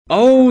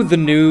Oh, the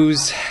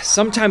news.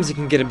 Sometimes it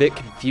can get a bit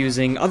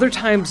confusing. Other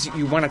times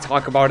you want to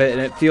talk about it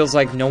and it feels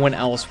like no one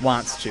else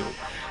wants to.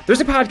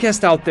 There's a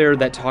podcast out there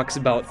that talks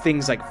about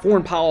things like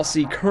foreign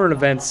policy, current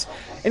events,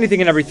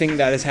 anything and everything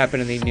that has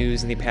happened in the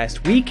news in the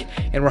past week,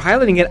 and we're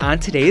highlighting it on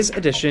today's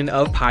edition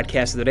of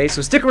Podcast of the Day.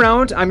 So stick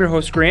around. I'm your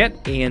host,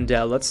 Grant, and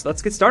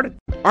let's get started.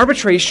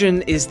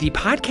 Arbitration is the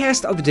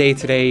podcast of the day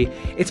today.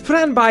 It's put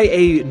on by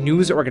a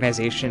news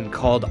organization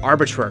called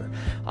Arbitror,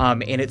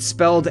 and it's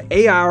spelled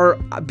Arbitror,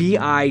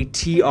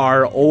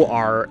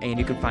 and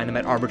you can find them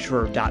at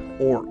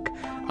arbitror.org.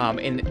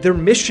 And their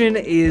mission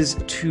is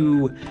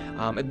to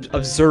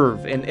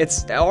observe, and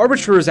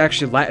Arbitror is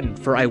actually Latin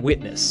for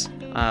eyewitness.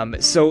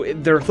 So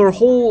their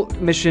whole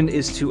mission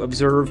is to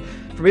observe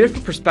from a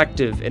different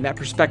perspective, and that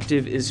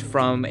perspective is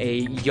from a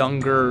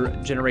younger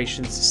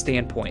generation's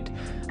standpoint.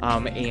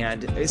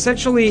 And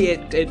essentially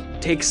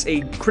it takes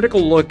a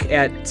critical look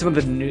at some of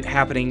the new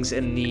happenings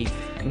in the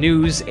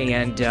news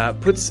and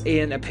puts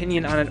an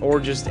opinion on it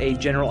or just a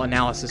general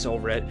analysis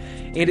over it.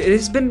 And it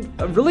has been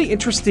a really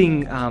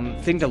interesting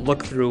thing to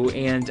look through,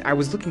 and I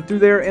was looking through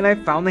there and I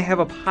found they have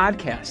a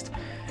podcast.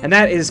 And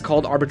that is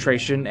called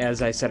Arbitration,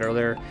 as I said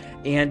earlier.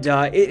 And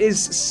it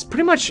is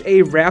pretty much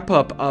a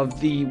wrap-up of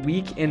the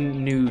week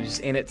in news.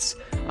 And it's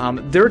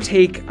their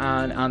take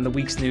on the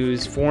week's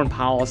news, foreign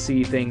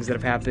policy things that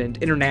have happened,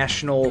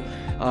 international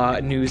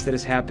news that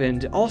has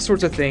happened, all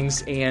sorts of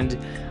things. And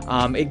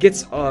it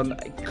gets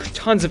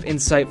tons of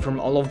insight from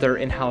all of their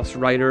in-house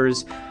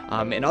writers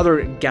and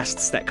other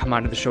guests that come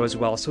onto the show as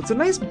well. So it's a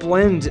nice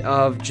blend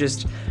of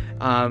just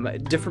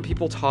different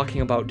people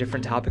talking about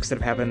different topics that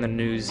have happened in the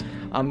news.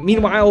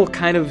 Meanwhile,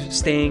 kind of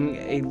staying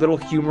a little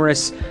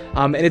humorous.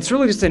 And it's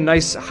really just a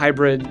nice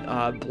hybrid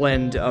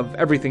blend of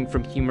everything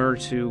from humor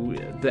to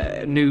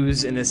the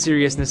news and the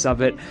seriousness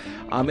of it.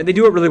 And they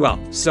do it really well.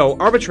 So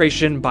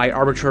Arbitration by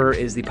Arbitror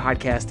is the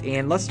podcast.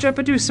 And let's jump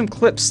into some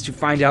clips to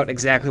find out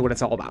exactly what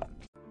it's all about.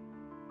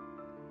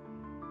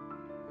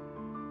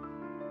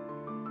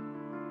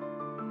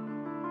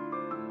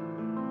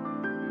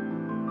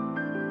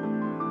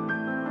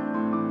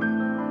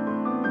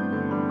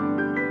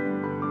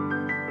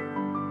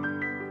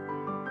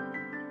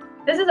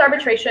 This is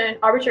Arbitration,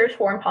 Arbitror's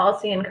Foreign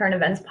Policy and Current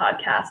Events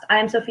podcast. I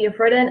am Sophia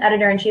Fruden,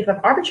 Editor-in-Chief of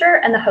Arbitror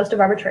and the host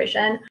of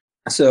Arbitration.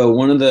 So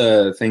one of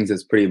the things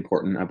that's pretty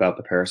important about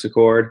the Paris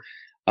Accord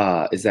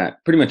is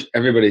that pretty much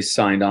everybody's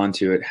signed on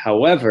to it.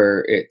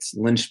 However, it's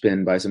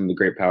linchpin by some of the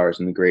great powers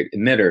and the great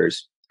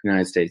emitters, the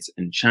United States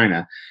and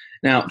China.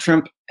 Now,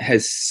 Trump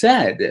has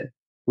said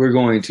we're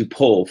going to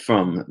pull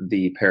from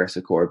the Paris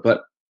Accord,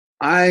 but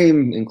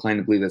I'm inclined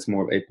to believe that's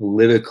more of a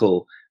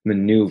political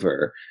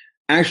maneuver.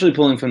 Actually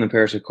pulling from the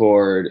Paris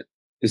Accord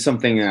is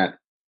something that,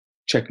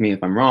 check me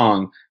if I'm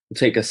wrong, will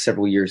take us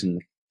several years in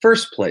the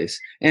first place.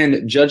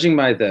 And judging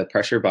by the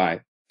pressure by,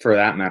 for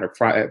that matter,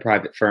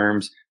 private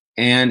firms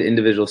and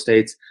individual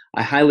states,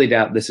 I highly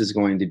doubt this is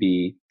going to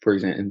be, for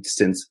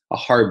instance, a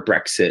hard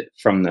Brexit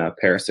from the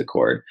Paris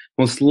Accord.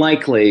 Most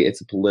likely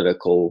it's a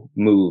political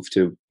move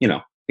to,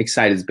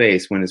 excite his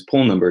base when his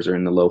poll numbers are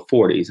in the low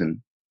 40s and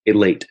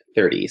late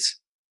 30s.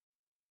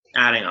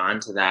 Adding on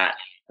to that,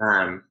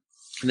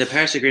 the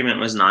Paris Agreement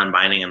was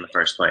non-binding in the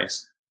first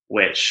place,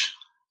 which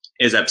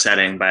is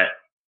upsetting, but,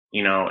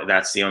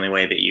 that's the only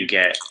way that you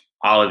get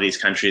all of these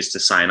countries to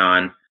sign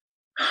on.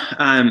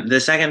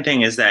 The second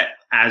thing is that,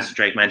 as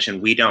Drake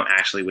mentioned, we don't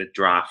actually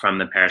withdraw from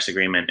the Paris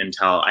Agreement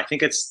until I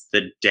think it's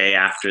the day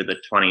after the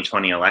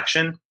 2020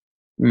 election.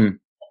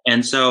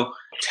 And so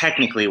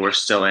technically we're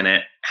still in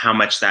it. How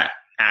much that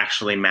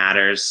actually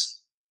matters,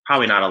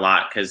 probably not a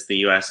lot, because the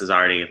U.S. has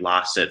already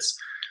lost its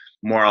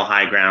moral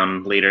high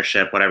ground,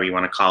 leadership, whatever you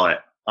want to call it,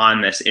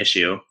 on this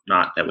issue.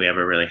 Not that we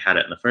ever really had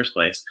it in the first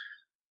place.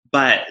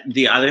 But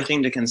the other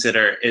thing to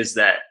consider is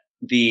that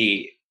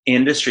the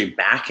industry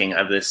backing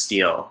of this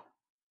deal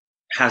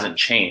hasn't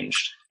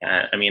changed.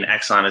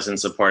 Exxon is in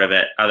support of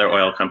it. Other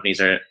oil companies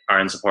are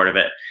in support of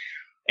it.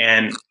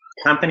 And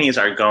companies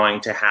are going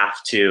to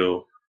have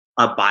to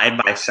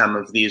abide by some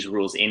of these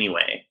rules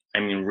anyway.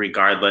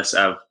 Regardless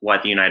of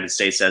what the United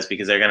States says,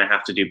 because they're going to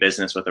have to do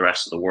business with the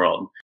rest of the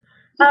world.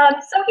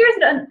 So here's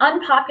an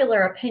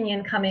unpopular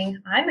opinion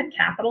coming. I'm a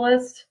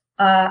capitalist.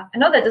 I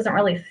know that doesn't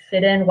really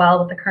fit in well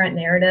with the current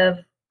narrative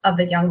of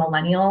the young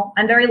millennial.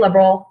 I'm very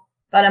liberal,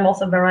 but I'm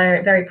also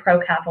very, very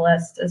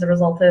pro-capitalist as a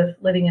result of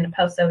living in a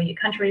post-Soviet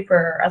country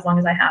for as long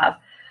as I have,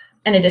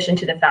 in addition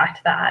to the fact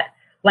that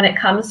when it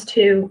comes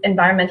to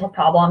environmental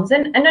problems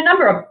and a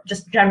number of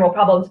just general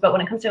problems, but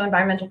when it comes to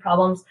environmental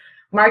problems,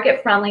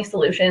 market-friendly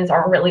solutions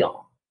are really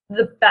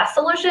the best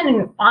solution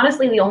and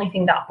honestly the only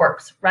thing that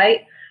works,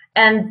 right?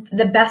 And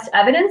the best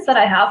evidence that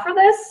I have for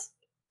this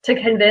to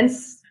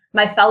convince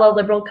my fellow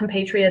liberal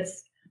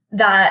compatriots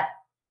that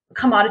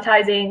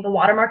commoditizing the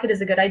water market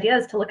is a good idea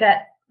is to look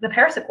at the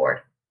Paris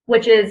Accord,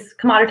 which is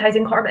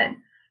commoditizing carbon,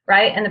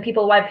 right? And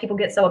why people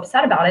get so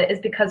upset about it is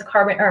because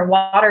carbon or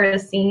water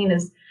is seen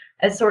as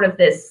sort of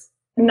this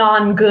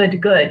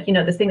non-good good,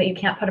 this thing that you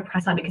can't put a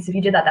price on, because if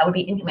you did that, that would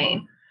be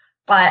inhumane.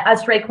 But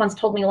as Drake once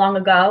told me long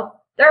ago,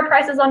 there are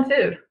prices on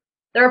food.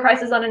 There are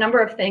prices on a number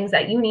of things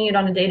that you need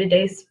on a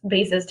day-to-day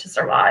basis to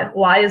survive.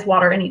 Why is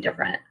water any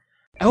different?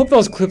 I hope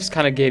those clips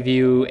kind of gave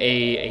you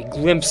a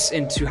glimpse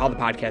into how the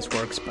podcast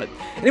works. But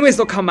anyways,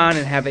 they'll come on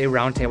and have a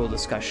roundtable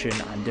discussion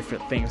on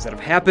different things that have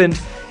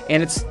happened.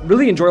 And it's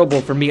really enjoyable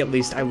for me, at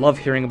least. I love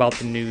hearing about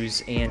the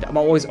news, and I'm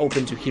always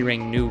open to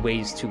hearing new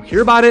ways to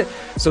hear about it.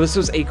 So this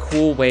was a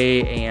cool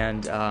way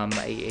and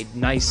a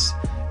nice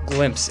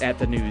glimpse at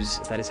the news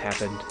that has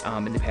happened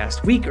in the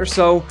past week or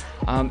so.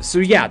 So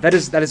yeah, that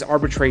is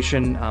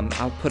arbitration.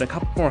 I'll put a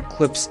couple more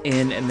clips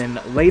in, and then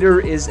later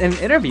is an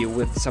interview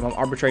with some of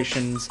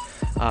arbitration's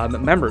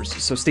members.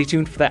 So stay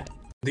tuned for that.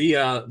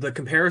 The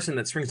comparison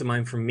that springs to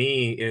mind for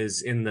me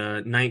is in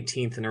the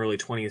 19th and early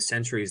 20th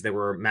centuries, there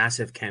were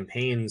massive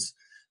campaigns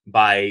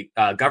by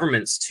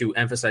governments to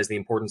emphasize the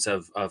importance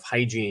of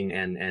hygiene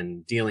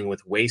and dealing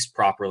with waste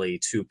properly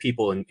to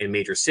people in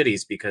major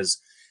cities,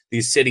 because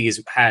these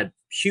cities had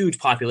huge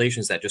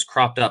populations that just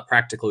cropped up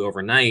practically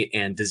overnight,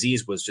 and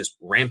disease was just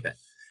rampant.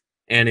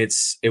 And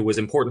it was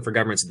important for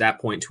governments at that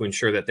point to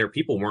ensure that their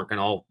people weren't going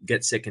to all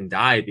get sick and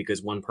die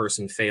because one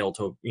person failed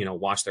to,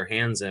 wash their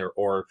hands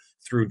or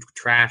threw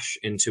trash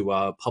into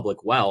a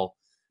public well.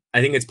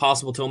 I think it's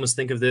possible to almost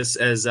think of this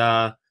as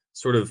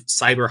sort of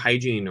cyber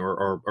hygiene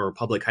or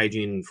public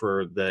hygiene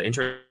for the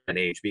internet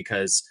age,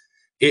 because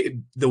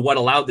what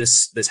allowed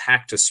this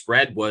hack to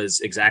spread was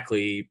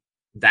exactly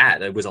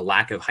that. It was a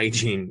lack of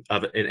hygiene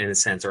in a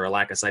sense, or a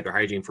lack of cyber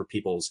hygiene for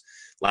people's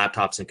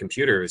laptops and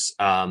computers.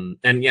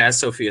 And yeah, as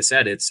Sophia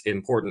said, it's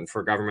important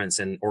for governments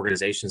and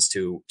organizations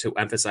to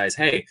emphasize,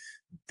 hey,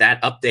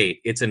 that update,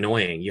 it's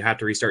annoying. You have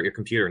to restart your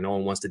computer. No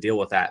one wants to deal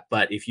with that.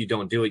 But if you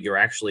don't do it, you're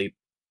actually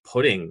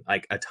putting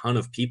like a ton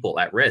of people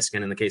at risk.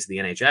 And in the case of the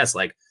NHS,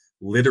 like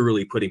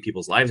literally putting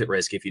people's lives at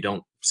risk if you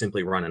don't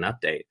simply run an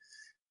update.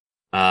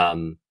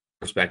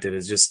 Perspective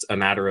is just a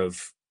matter of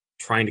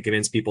trying to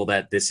convince people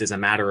that this is a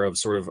matter of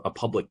sort of a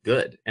public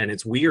good. And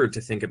it's weird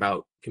to think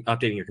about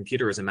updating your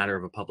computer as a matter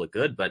of a public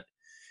good, but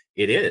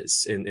it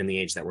is in the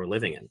age that we're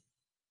living in.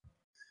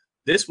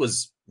 This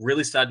was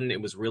really sudden.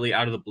 It was really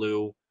out of the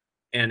blue.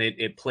 And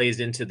it plays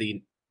into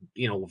the,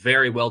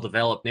 very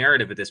well-developed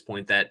narrative at this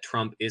point that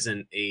Trump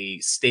isn't a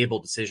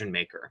stable decision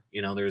maker.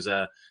 There's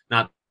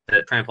not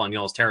to trample on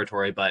y'all's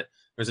territory, but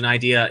there's an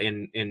idea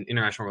in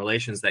international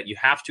relations that you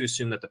have to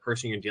assume that the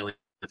person you're dealing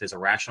with is a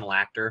rational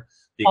actor,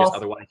 because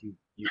otherwise you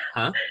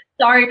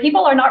Sorry,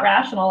 people are not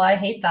rational. I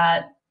hate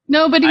that.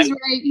 No, but he's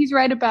right. He's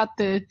right about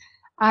the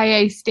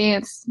IA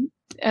stance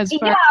as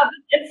far. Yeah,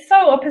 it's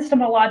so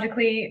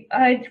epistemologically.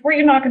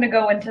 We're not going to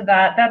go into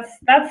that.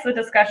 That's the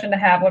discussion to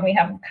have when we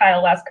have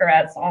Kyle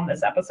Lascaretz on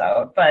this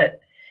episode.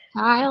 But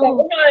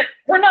Kyle,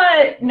 we're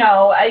not.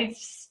 No,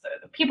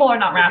 people are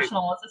not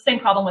rational. It's the same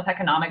problem with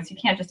economics. You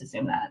can't just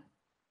assume that.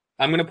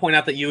 I'm going to point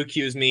out that you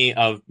accused me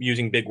of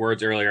using big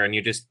words earlier, and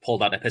you just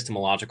pulled out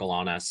epistemological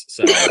on us.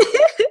 So.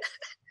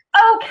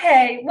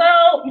 Okay,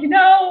 well,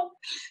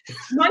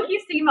 monkey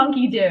see,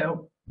 monkey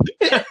do.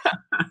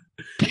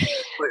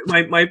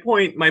 my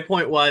point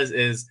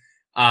is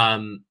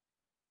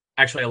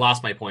actually I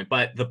lost my point,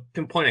 but the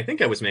point I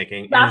think I was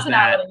making is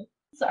that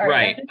sorry,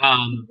 right.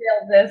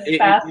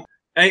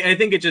 I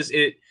think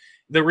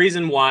the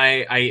reason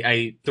why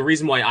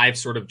I've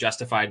sort of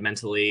justified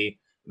mentally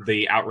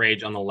the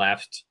outrage on the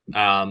left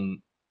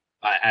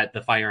at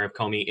the firing of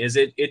Comey is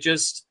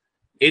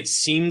it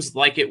seems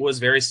like it was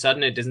very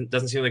sudden. It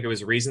doesn't seem like it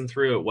was reasoned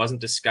through. It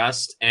wasn't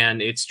discussed,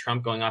 and it's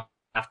Trump going off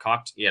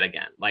half-cocked yet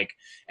again.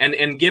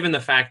 And given the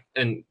fact,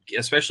 and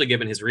especially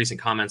given his recent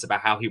comments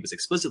about how he was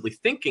explicitly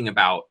thinking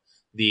about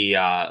the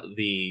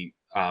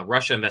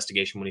Russia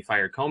investigation when he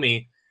fired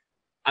Comey,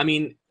 I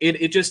mean,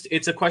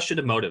 it's a question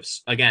of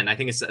motives. Again, I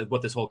think it's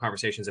what this whole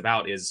conversation is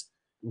about is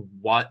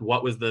what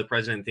was the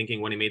president thinking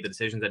when he made the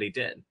decisions that he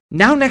did.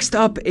 Now next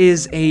up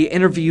is a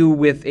interview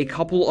with a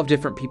couple of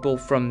different people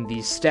from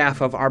the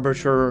staff of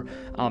Arbiter.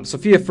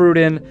 Sophia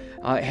Fruden,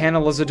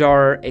 Hannah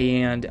Lizadar,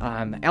 and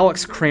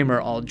Alex Kramer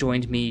all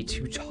joined me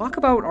to talk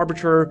about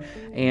Arbiter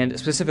and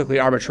specifically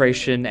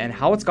arbitration and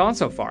how it's gone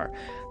so far.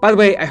 By the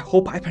way, I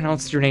hope I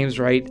pronounced your names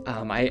right.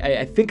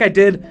 I think I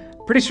did.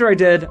 Pretty sure I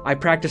did. I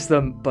practiced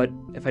them, but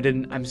if I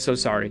didn't, I'm so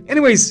sorry.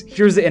 Anyways,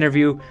 here's the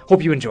interview.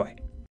 Hope you enjoy.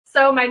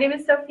 So my name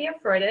is Sophia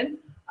Fruden.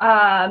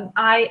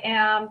 I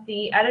am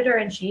the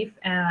editor-in-chief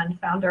and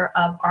founder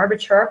of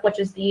Arbiter, which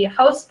is the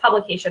host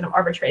publication of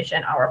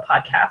Arbitration, our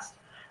podcast.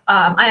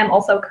 I am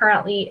also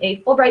currently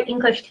a Fulbright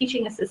English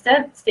teaching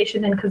assistant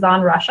stationed in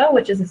Kazan, Russia,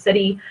 which is a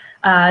city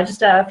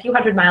just a few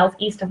hundred miles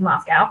east of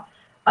Moscow.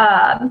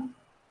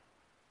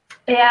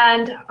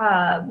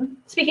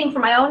 Speaking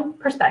from my own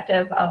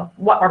perspective of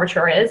what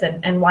Arbiter is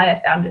and why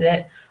I founded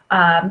it,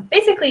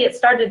 basically it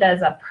started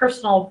as a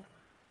personal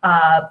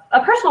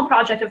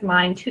project of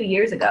mine 2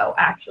 years ago,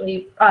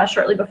 actually,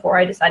 shortly before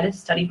I decided to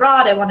study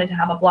abroad. I wanted to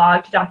have a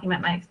blog to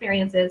document my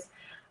experiences,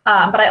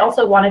 but I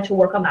also wanted to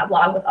work on that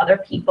blog with other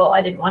people.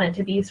 I didn't want it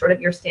to be sort of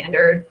your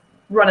standard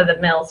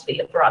run-of-the-mill study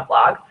abroad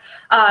blog.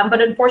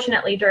 But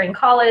unfortunately, during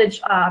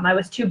college, I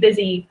was too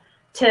busy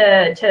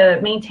to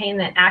maintain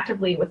that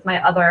actively with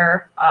my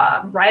other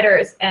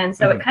writers, and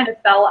so it kind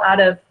of fell out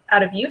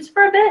of use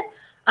for a bit.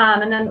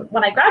 And then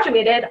when I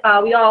graduated,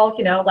 we all,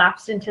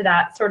 lapsed into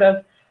that sort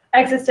of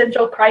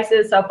existential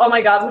crisis of, oh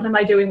my God, what am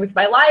I doing with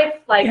my life?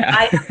 Like,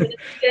 I have been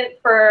a student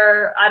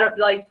for,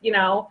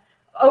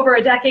 over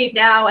a decade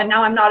now, and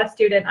now I'm not a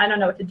student. I don't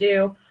know what to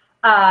do.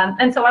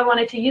 And so I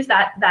wanted to use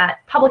that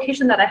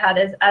publication that I had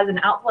as an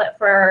outlet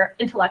for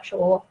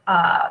intellectual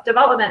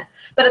development.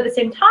 But at the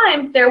same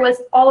time, there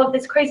was all of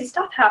this crazy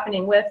stuff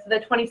happening with the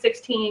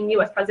 2016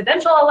 US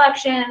presidential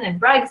election and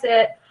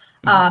Brexit,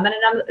 and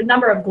a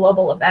number of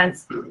global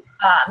events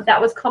that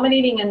was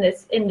culminating in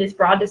this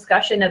broad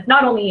discussion of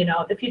not only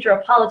the future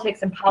of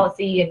politics and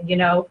policy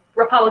and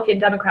Republican,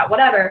 Democrat,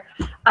 whatever.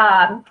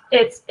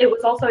 It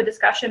was also a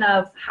discussion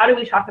of how do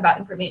we talk about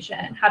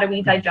information, how do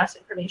we digest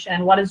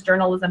information, what is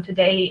journalism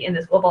today in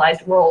this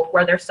globalized world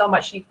where there's so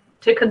much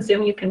to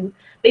consume, you can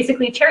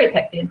basically cherry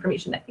pick the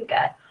information that you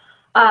get.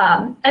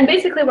 And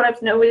basically what I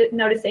was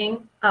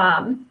noticing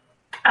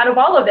out of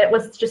all of it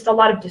was just a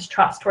lot of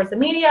distrust towards the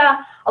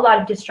media, a lot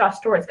of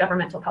distrust towards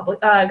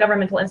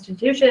governmental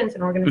institutions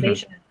and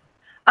organizations.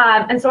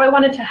 And so I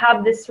wanted to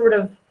have this sort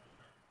of,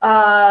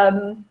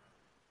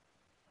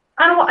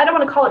 I don't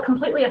want to call it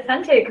completely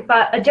authentic,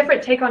 but a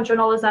different take on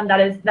journalism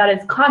that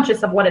is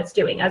conscious of what it's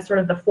doing as sort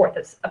of the fourth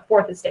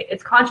estate.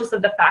 It's conscious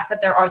of the fact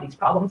that there are these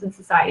problems in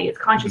society. It's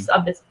conscious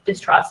of this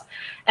distrust.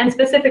 And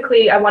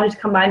specifically, I wanted to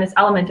combine this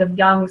element of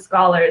young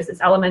scholars, this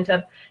element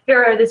of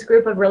here are this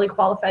group of really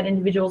qualified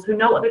individuals who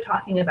know what they're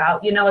talking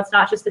about. It's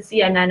not just the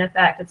CNN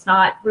effect. It's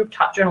not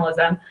rooftop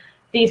journalism.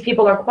 These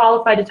people are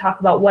qualified to talk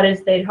about what it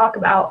is they talk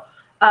about.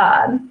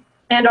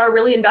 And are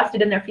really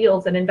invested in their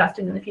fields and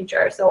invested in the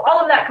future. So all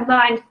of that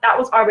combined, that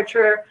was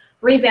Arbiter,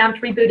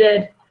 revamped,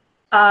 rebooted,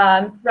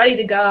 ready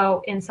to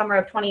go in summer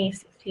of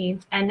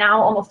 2016. And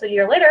now, almost a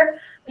year later,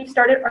 we've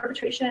started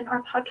Arbitration,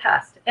 our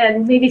podcast.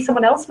 And maybe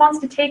someone else wants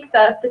to take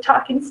the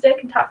talking stick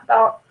and talk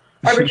about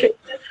arbitration.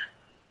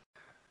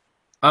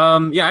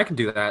 Yeah, I can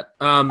do that.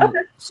 Okay.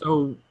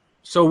 So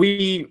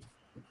the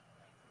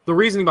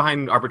reasoning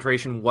behind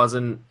arbitration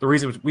wasn't the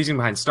reasoning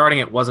behind starting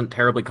it wasn't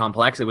terribly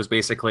complex. It was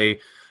basically,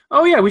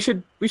 oh yeah, we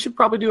should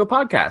probably do a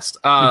podcast.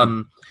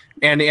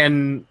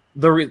 And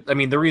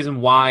the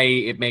reason why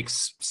it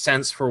makes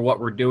sense for what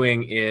we're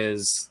doing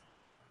is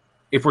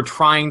if we're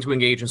trying to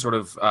engage in sort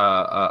of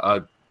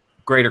a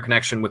greater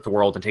connection with the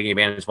world and taking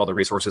advantage of all the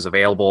resources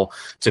available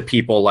to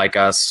people like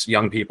us,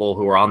 young people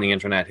who are on the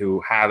internet,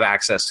 who have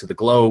access to the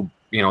globe,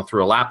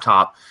 through a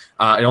laptop,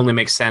 it only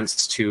makes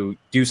sense to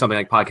do something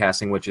like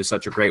podcasting, which is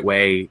such a great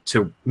way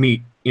to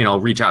meet,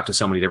 reach out to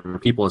so many different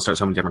people and start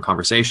so many different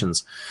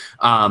conversations.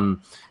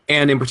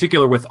 And in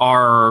particular with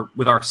our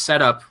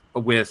setup,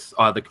 with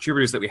the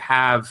contributors that we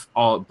have,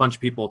 a bunch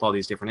of people with all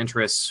these different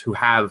interests who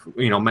have,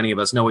 many of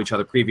us know each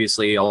other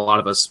previously,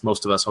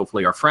 most of us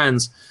hopefully are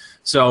friends.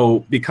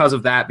 So because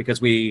of that, because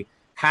we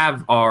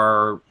have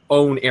our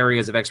own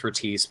areas of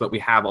expertise, but we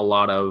have a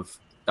lot of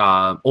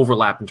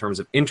overlap in terms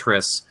of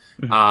interests,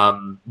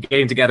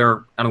 getting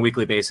together on a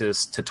weekly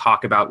basis to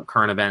talk about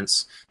current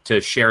events, to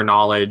share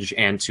knowledge,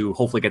 and to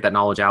hopefully get that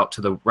knowledge out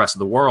to the rest of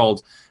the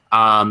world,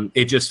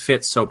 it just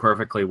fits so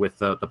perfectly with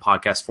the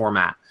podcast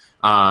format.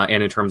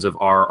 And in terms of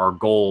our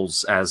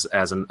goals as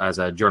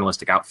a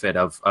journalistic outfit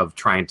of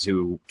trying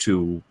to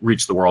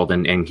reach the world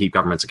and keep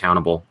governments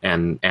accountable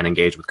and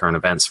engage with current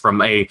events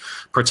from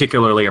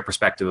particularly a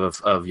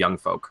perspective of young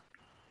folk.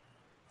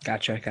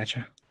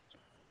 Gotcha.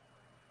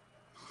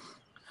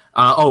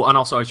 And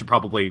also I should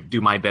probably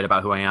do my bit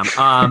about who I am.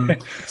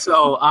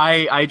 So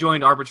I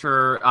joined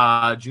Arbiter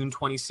June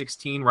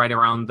 2016, right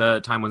around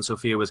the time when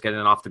Sophia was getting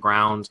it off the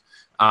ground.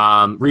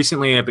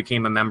 Recently, I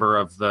became a member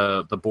of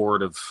the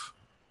board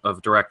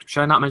of directors.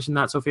 Should I not mention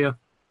that, Sophia?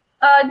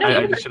 No,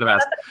 I should have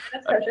asked.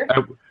 That's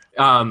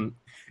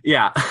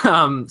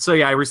So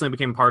I recently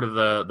became part of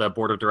the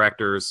board of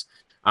directors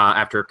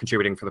after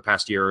contributing for the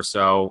past year or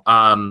so.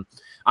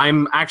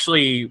 I'm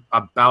actually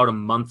about a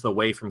month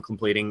away from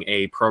completing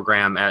a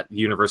program at the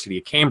University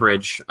of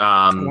Cambridge.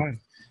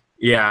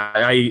 Yeah,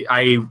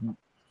 I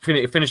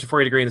finished a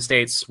 4-year degree in the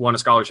States, won a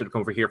scholarship to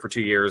come over here for 2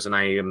 years, and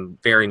I am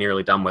very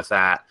nearly done with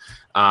that.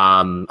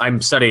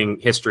 I'm studying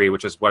history,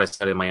 which is what I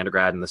studied in my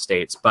undergrad in the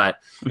States. But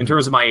in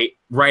terms of my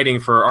writing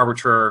for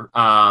Arbiter,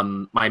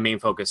 my main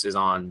focus is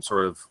on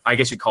sort of, I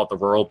guess you'd call it the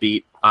rural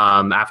beat.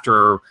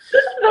 After all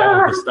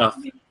the stuff,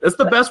 that's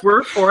the best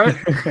word for it.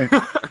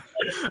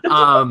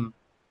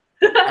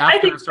 I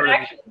think it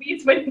actually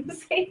beats when you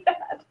say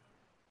that.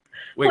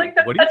 Wait, like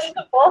the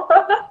what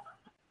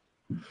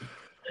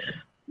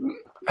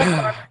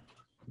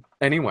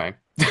Anyway.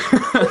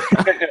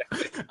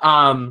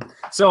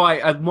 So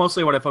I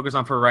mostly what I focus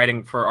on for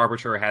writing for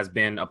Arbiter has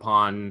been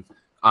upon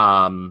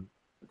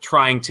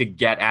trying to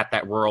get at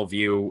that rural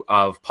view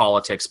of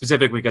politics,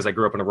 specifically because I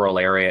grew up in a rural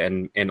area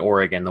in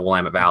Oregon, the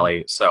Willamette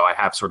Valley. So I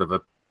have sort of a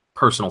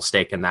personal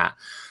stake in that.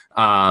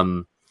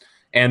 And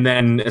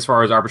then as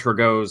far as Arbiter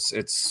goes,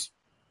 it's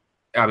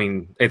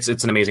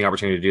an amazing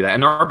opportunity to do that.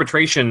 And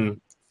arbitration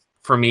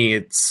for me,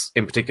 it's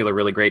in particular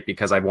really great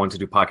because I've wanted to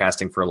do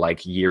podcasting for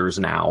like years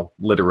now,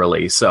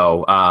 literally.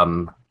 So,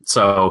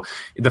 so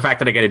the fact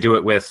that I get to do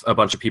it with a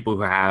bunch of people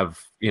who have,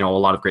 a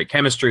lot of great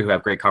chemistry, who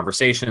have great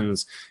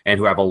conversations, and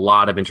who have a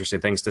lot of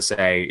interesting things to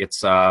say,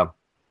 it's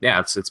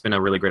been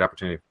a really great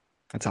opportunity.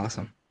 That's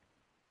awesome.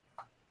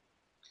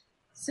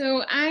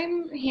 So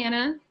I'm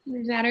Hannah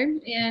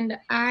Zatter, and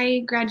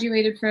I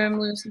graduated from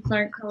Lewis and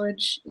Clark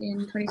College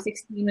in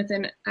 2016 with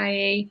an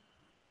IA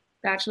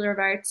Bachelor of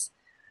Arts.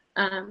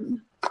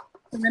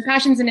 My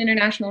passion's in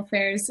international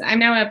affairs. I'm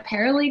now a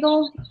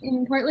paralegal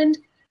in Portland,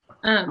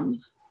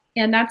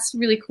 and that's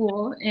really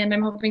cool. And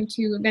I'm hoping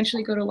to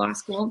eventually go to law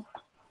school.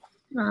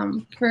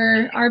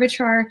 For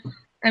Arbitrar,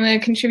 I'm a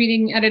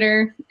contributing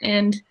editor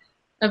and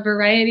a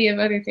variety of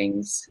other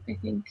things, I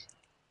think,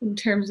 in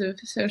terms of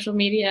social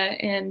media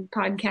and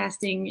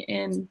podcasting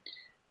and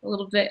a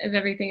little bit of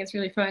everything. It's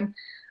really fun.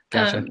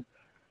 Gotcha.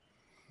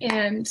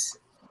 And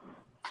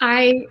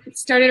I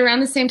started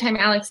around the same time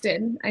Alex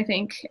did, I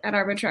think, at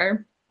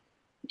Arbitrar.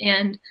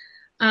 And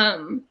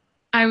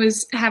I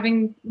was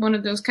having one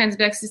of those kinds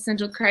of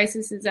existential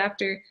crises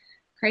after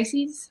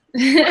crises.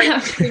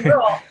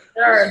 There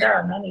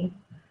are many.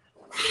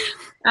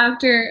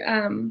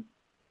 After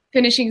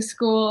finishing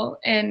school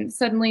and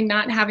suddenly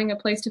not having a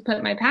place to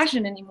put my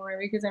passion anymore,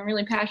 because I'm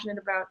really passionate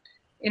about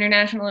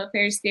international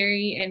affairs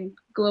theory and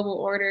global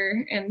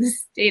order and the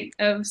state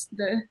of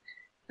the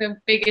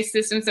biggest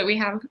systems that we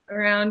have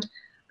around.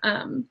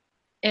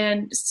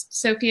 And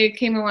Sophia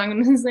came along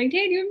and was like,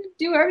 hey, do you want to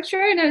do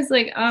Arbitrar? And I was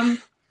like,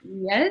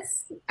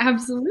 yes,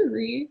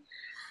 absolutely.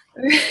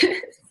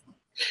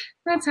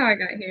 That's how I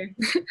got here.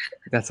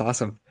 That's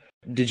awesome.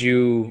 Did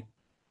you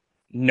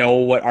know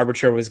what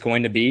Arbitrar was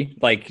going to be?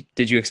 Like,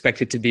 did you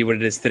expect it to be what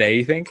it is today,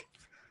 you think?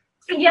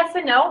 Yes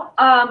and no.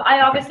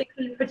 I obviously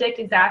couldn't predict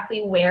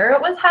exactly where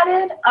it was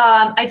headed.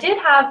 I did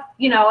have,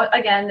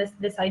 again,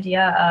 this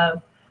idea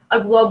of a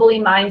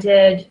globally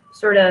minded,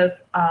 sort of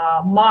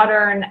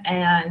modern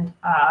and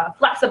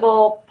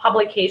flexible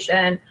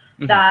publication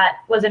that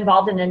was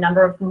involved in a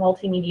number of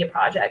multimedia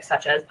projects,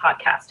 such as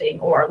podcasting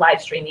or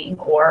live streaming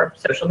or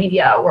social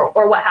media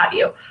or what have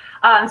you.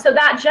 So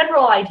that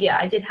general idea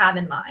I did have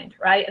in mind,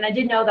 right? And I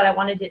did know that I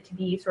wanted it to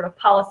be sort of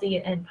policy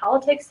and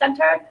politics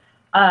centered.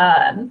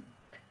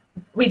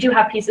 We do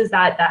have pieces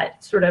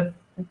that sort of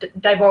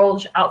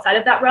divulge outside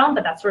of that realm,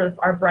 but that's sort of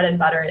our bread and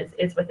butter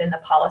is within the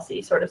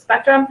policy sort of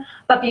spectrum.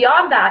 But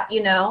beyond that,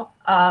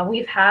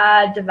 we've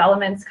had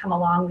developments come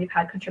along, we've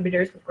had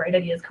contributors with great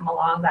ideas come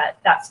along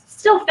that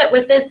still fit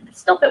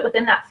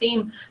within that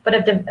theme, but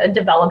have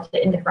developed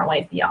it in different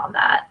ways beyond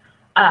that.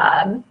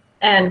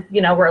 And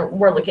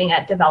we're looking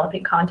at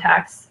developing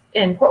contacts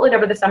in Portland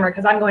over the summer,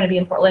 because I'm going to be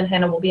in Portland,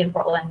 Hannah will be in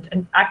Portland,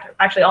 and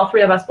actually all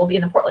three of us will be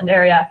in the Portland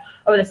area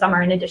over the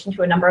summer, in addition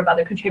to a number of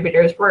other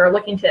contributors. We're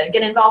looking to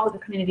get involved with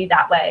the community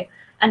that way,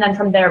 and then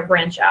from there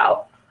branch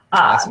out.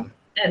 Awesome.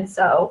 And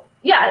so,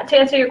 yeah, to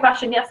answer your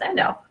question, yes and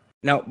no.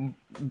 Now,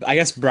 I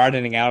guess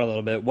broadening out a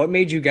little bit, what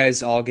made you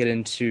guys all get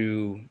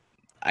into,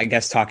 I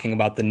guess, talking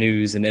about the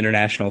news and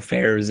international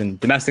affairs and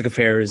domestic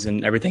affairs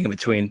and everything in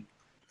between?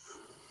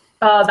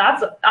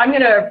 I'm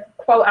going to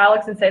quote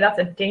Alex and say that's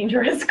a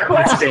dangerous question.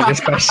 That's a dangerous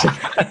question.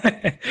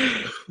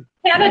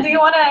 Hannah, do you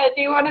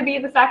want to be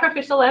the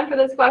sacrificial lamb for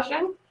this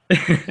question?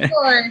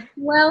 Sure.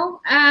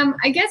 Well,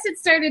 I guess it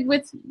started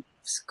with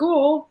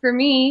school for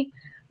me.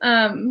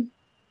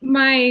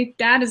 My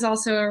dad is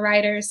also a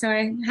writer, so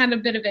I had a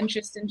bit of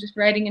interest in just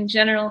writing in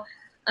general.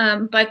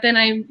 But then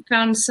I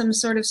found some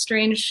sort of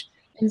strange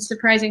and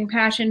surprising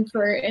passion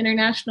for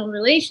international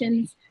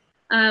relations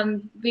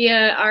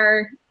via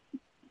our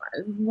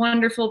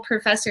wonderful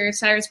professor,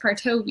 Cyrus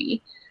Partovi,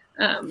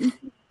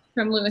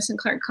 from Lewis and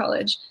Clark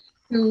College,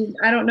 who,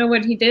 I don't know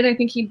what he did. I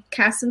think he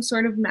cast some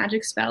sort of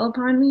magic spell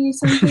upon me or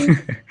something.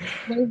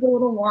 Waved a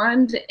little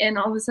wand, and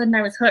all of a sudden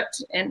I was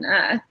hooked. And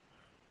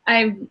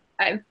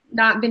I've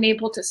not been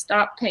able to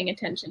stop paying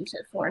attention to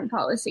foreign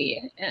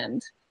policy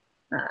and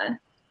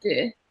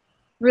the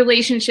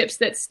relationships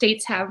that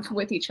states have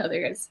with each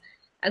other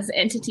as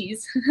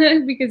entities,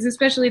 because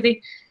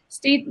especially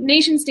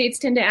nation states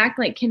tend to act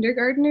like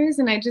kindergartners,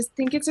 and I just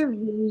think it's a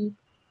really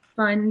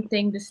fun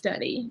thing to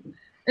study.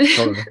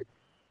 Totally.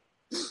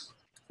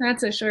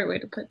 That's a short way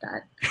to put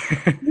that.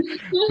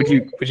 Would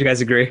you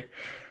guys agree?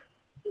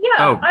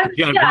 Yeah,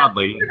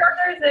 broadly.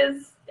 Kindergartners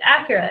is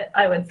accurate,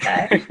 I would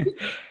say.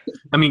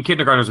 I mean,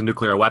 kindergartners are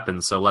nuclear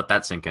weapons, so let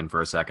that sink in for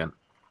a second.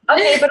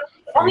 Okay, but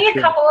only a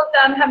couple of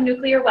them have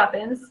nuclear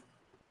weapons.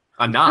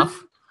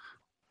 Enough.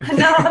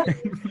 No.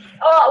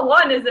 Oh,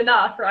 one is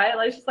enough, right?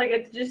 Like,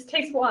 it just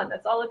takes one.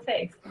 That's all it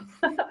takes.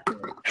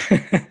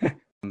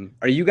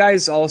 Are you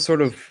guys all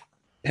sort of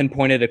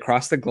pinpointed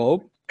across the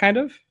globe, kind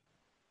of?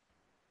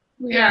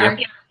 We are.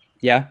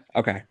 Yeah?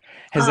 Okay.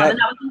 And that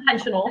was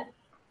intentional.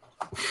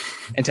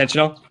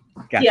 Intentional?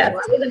 Gotcha. Yes,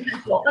 it was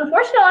intentional.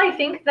 Unfortunately, I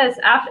think that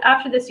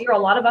after this year, a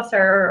lot of us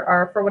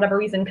are, for whatever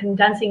reason,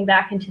 condensing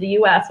back into the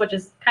U.S., which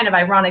is kind of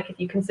ironic if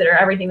you consider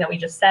everything that we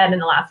just said in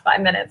the last 5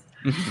 minutes.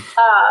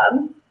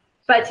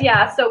 But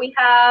yeah, so we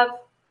have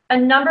a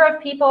number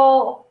of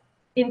people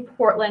in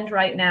Portland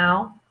right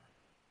now.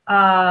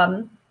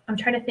 I'm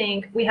trying to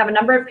think. We have a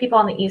number of people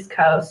on the East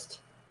Coast.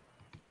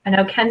 I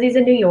know Kenzie's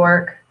in New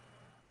York.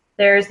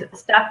 There's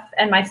Steph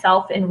and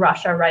myself in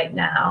Russia right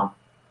now.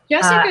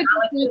 Jessica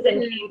Alex is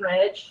in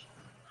Cambridge.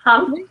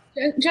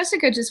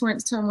 Jessica just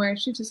went somewhere.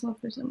 She just left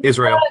for somewhere.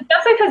 Israel.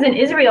 Jessica's in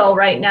Israel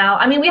right now.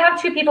 I mean, we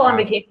have 2 people on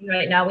vacation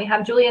right now. We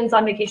have Julian's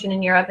on vacation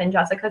in Europe and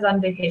Jessica's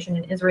on vacation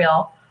in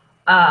Israel.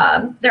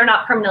 They're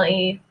not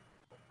permanently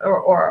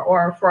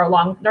or for a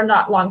long, they're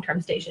not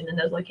long-term stationed in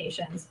those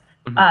locations.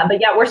 But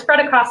yeah, we're spread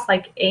across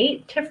like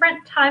 8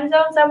 different time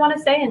zones, I want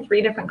to say, in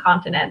 3 different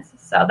continents.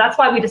 So that's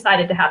why we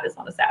decided to have this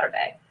on a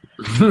Saturday.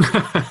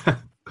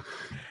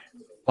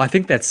 Well, I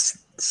think that's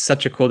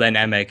such a cool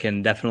dynamic,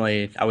 and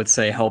definitely, I would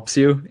say, helps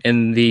you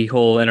in the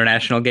whole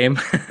international game.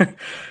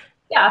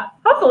 Yeah,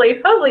 hopefully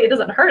it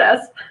doesn't hurt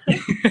us.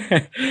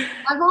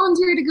 I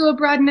volunteer to go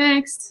abroad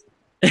next.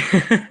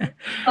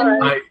 All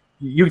right.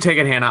 You take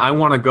it, Hannah. I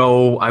want to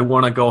go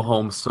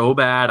home so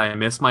bad. I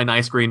miss my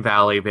nice Green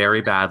Valley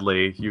very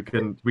badly.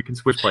 We can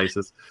switch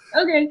places.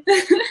 Okay.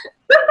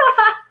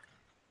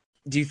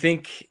 Do you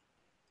think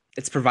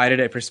it's provided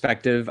a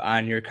perspective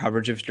on your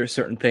coverage of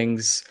certain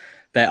things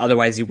that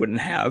otherwise you wouldn't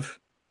have?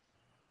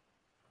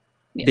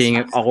 Yes,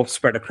 being all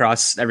spread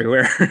across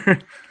everywhere.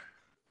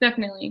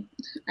 Definitely,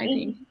 I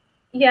think.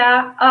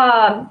 Yeah,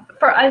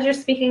 as you're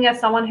speaking as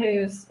someone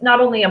who's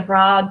not only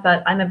abroad,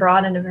 but I'm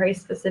abroad in a very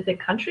specific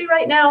country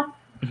right now.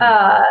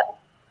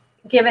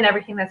 Given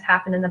everything that's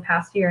happened in the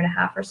past year and a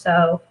half or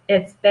so,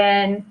 it's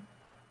been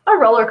a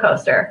roller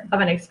coaster of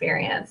an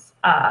experience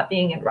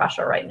being in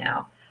Russia right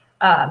now.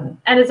 And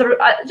it's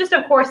just,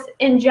 of course,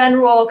 in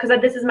general, because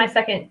this is my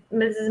second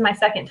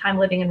time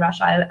living in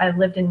Russia. I've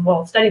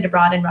studied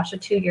abroad in Russia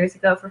 2 years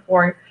ago for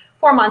four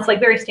months, like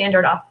very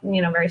standard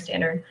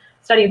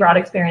study abroad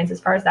experience as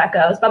far as that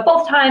goes. But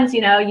both times,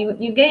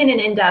 you gain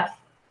an in-depth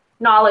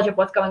knowledge of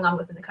what's going on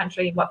within the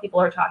country, what people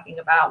are talking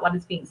about, what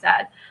is being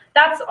said.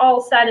 That's all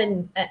said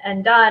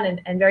and done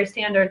and very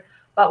standard.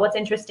 But what's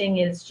interesting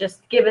is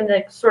just given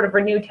the sort of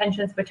renewed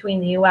tensions between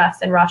the U.S.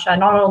 and Russia,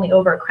 not only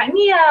over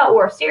Crimea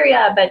or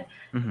Syria, but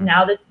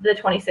now the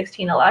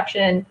 2016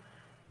 election,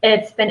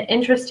 it's been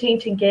interesting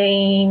to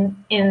gain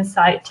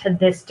insight to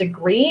this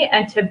degree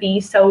and to be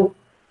so,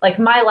 like,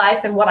 my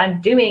life and what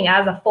I'm doing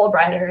as a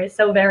Fulbrighter is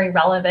so very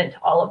relevant to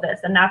all of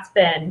this. And that's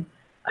been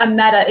a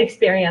meta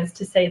experience,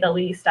 to say the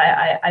least.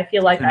 I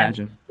feel like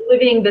I'm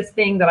living this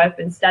thing that I've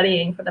been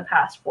studying for the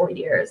past 4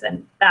 years.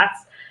 And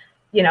that's,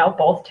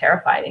 both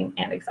terrifying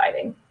and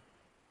exciting.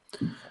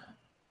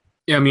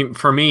 Yeah, I mean,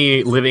 for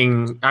me,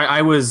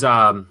 I was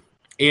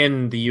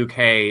in the UK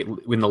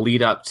in the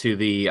lead up to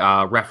the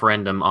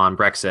referendum on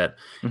Brexit.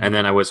 And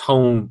then I was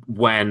home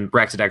when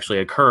Brexit actually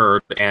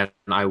occurred, and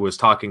I was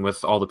talking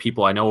with all the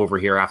people I know over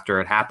here after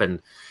it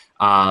happened.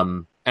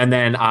 And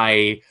then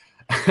I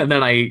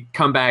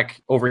come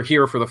back over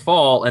here for the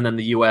fall, and then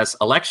the U.S.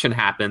 election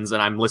happens,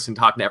 and I'm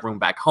talking to everyone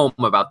back home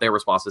about their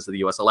responses to the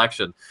U.S.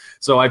 election.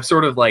 So I've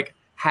sort of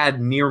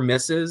had near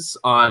misses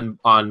on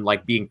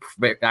like being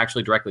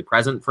actually directly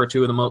present for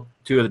two of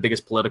the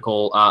biggest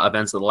political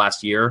events of the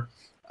last year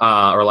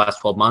or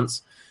last 12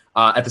 months.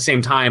 At the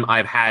same time,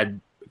 I've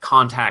had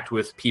contact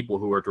with people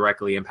who are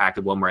directly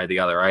impacted one way or the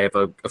other. I have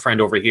a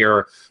friend over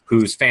here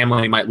whose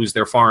family might lose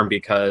their farm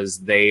because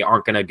they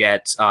aren't going to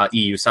get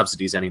EU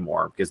subsidies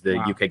anymore because the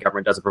UK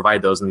government doesn't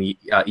provide those and the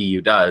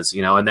EU does,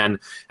 and then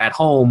at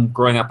home,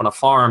 growing up on a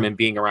farm and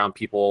being around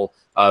people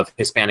of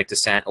Hispanic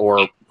descent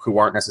or who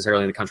aren't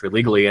necessarily in the country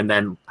legally, and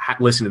then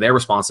listening to their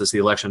responses to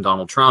the election of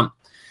Donald Trump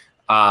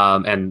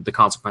and the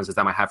consequences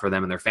that might have for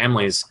them and their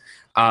families.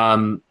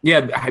 Being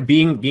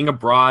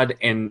abroad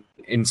and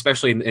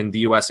especially in the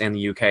US and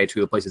the UK,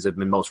 two of the places that have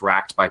been most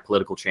racked by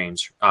political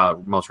change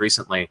most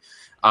recently.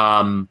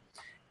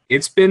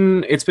 It's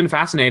been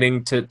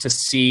fascinating to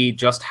see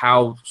just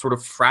how sort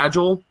of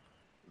fragile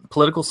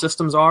political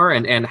systems are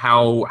and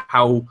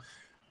how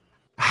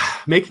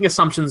making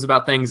assumptions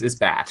about things is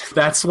bad.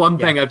 That's one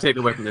thing I've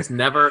taken away from this.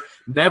 Never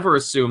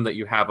assume that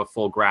you have a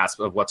full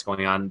grasp of what's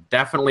going on.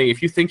 Definitely,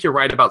 if you think you're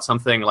right about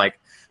something,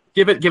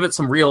 give it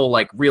some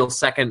real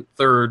second,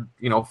 third,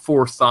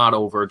 fourth thought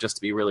over just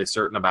to be really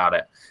certain about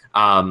it.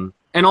 And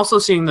also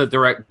seeing the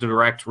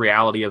direct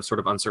reality of sort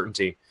of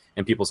uncertainty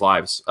in people's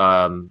lives.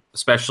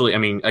 Especially, I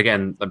mean,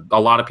 again,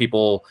 a lot of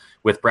people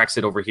with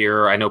Brexit over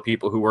here, I know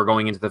people who were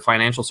going into the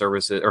financial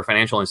services or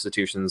financial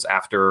institutions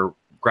after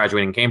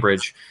graduating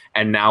Cambridge,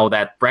 and now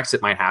that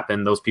Brexit might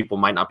happen, those people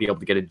might not be able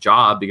to get a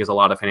job because a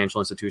lot of financial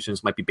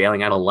institutions might be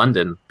bailing out of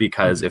London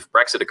because if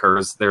Brexit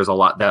occurs, there's a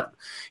lot that,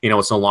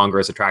 it's no longer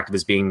as attractive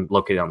as being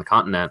located on the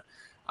continent.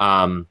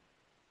 So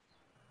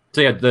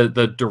yeah,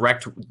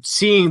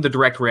 seeing the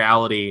direct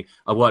reality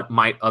of what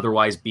might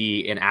otherwise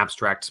be an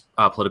abstract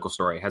political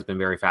story has been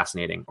very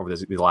fascinating over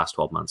the last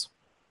 12 months.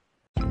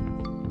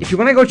 If you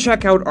want to go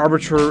check out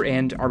Arbiter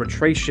and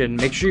Arbitration,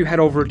 make sure you head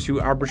over to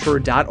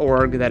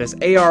arbiter.org. That is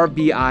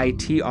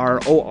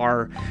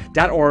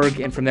ARBITROR.org.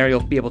 And from there,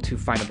 you'll be able to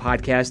find a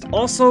podcast.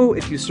 Also,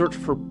 if you search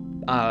for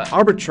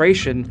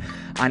arbitration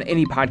on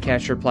any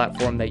podcaster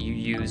platform that you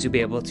use. You'll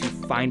be able to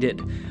find it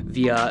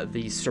via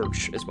the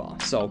search as well.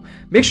 So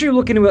make sure you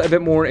look into it a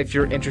bit more if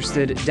you're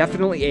interested.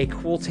 Definitely a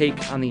cool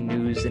take on the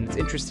news, and it's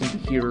interesting to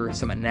hear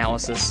some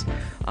analysis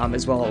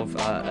as well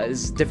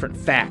as different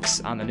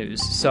facts on the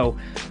news. So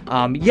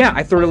yeah,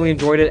 I thoroughly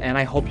enjoyed it, and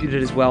I hope you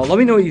did as well. Let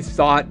me know what you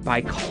thought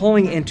by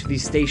calling into the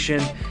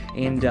station,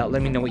 and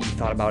let me know what you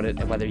thought about it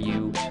and whether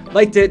you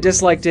liked it,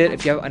 disliked it.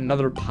 If you have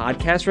another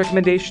podcast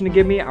recommendation to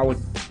give me, I would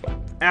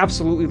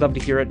absolutely love to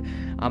hear it.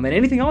 And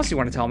anything else you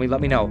want to tell me,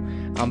 let me know.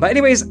 But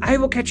anyways, I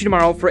will catch you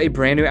tomorrow for a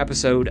brand new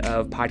episode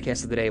of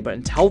Podcast of the Day. But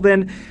until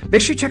then,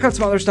 make sure you check out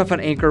some other stuff on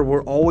Anchor.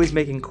 We're always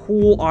making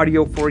cool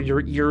audio for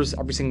your ears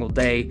every single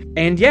day.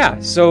 And yeah,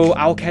 so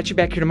I'll catch you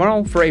back here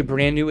tomorrow for a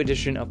brand new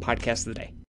edition of Podcast of the Day.